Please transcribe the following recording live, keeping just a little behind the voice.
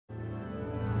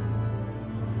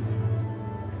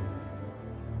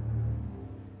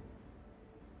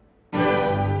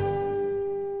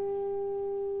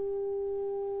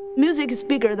Music is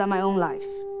bigger than my own life.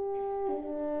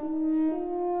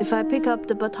 If I pick up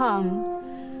the baton,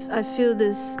 I feel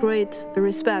this great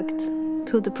respect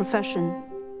to the profession.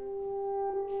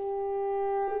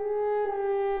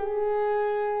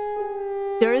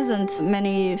 There isn't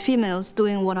many females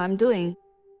doing what I'm doing.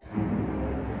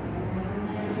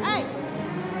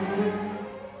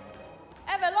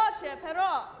 È veloce,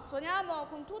 però suoniamo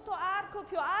con tutto arco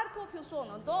più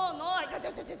suono. Do, no,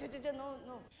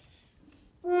 no.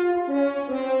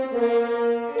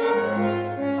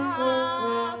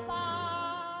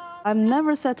 I'm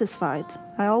never satisfied.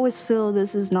 I always feel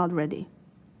this is not ready.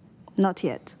 Not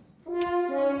yet.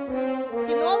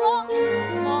 Di nuovo?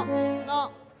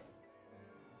 No.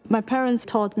 My parents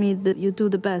taught me that you do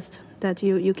the best that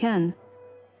you can.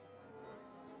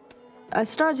 I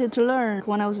started to learn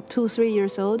when I was 2-3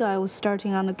 years old. I was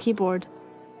starting on the keyboard.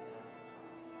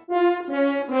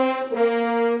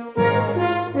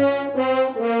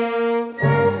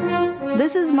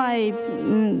 This is my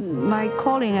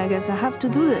calling, I guess. I have to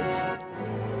do this.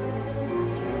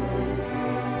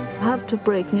 I have to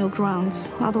break new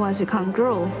grounds, otherwise you can't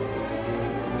grow.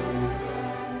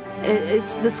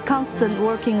 It's this constant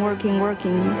working.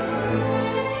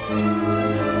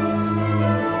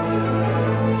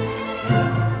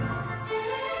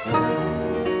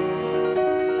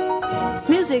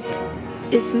 Music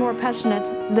is more passionate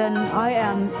than I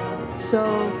am, so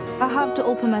I have to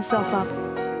open myself up.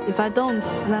 If I don't,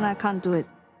 then I can't do it.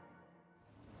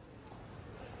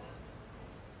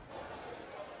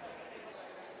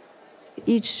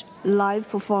 Each live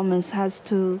performance has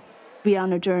to be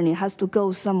on a journey, has to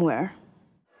go somewhere.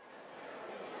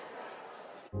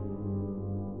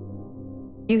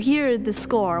 You hear the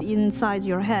score inside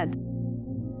your head.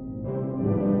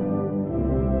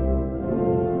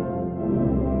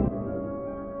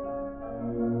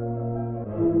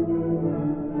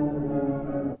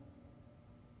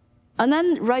 And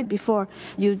then right before,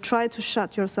 you try to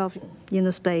shut yourself in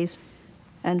the space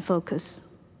and focus.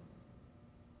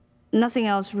 Nothing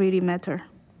else really matters.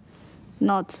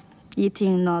 Not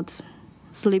eating, not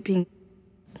sleeping.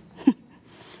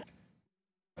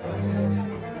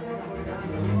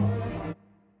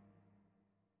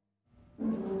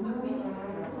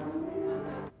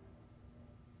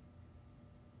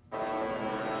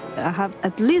 I have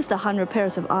at least 100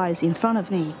 pairs of eyes in front of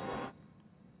me,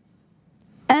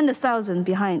 and 1,000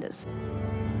 behind us.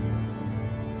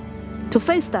 To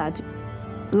face that,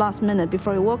 last minute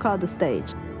before you walk out the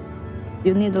stage,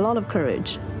 you need a lot of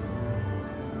courage.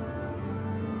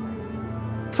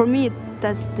 For me,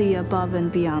 that's the above and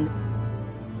beyond.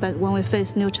 But when we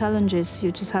face new challenges,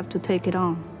 you just have to take it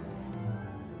on.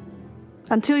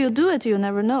 Until you do it, you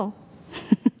never know.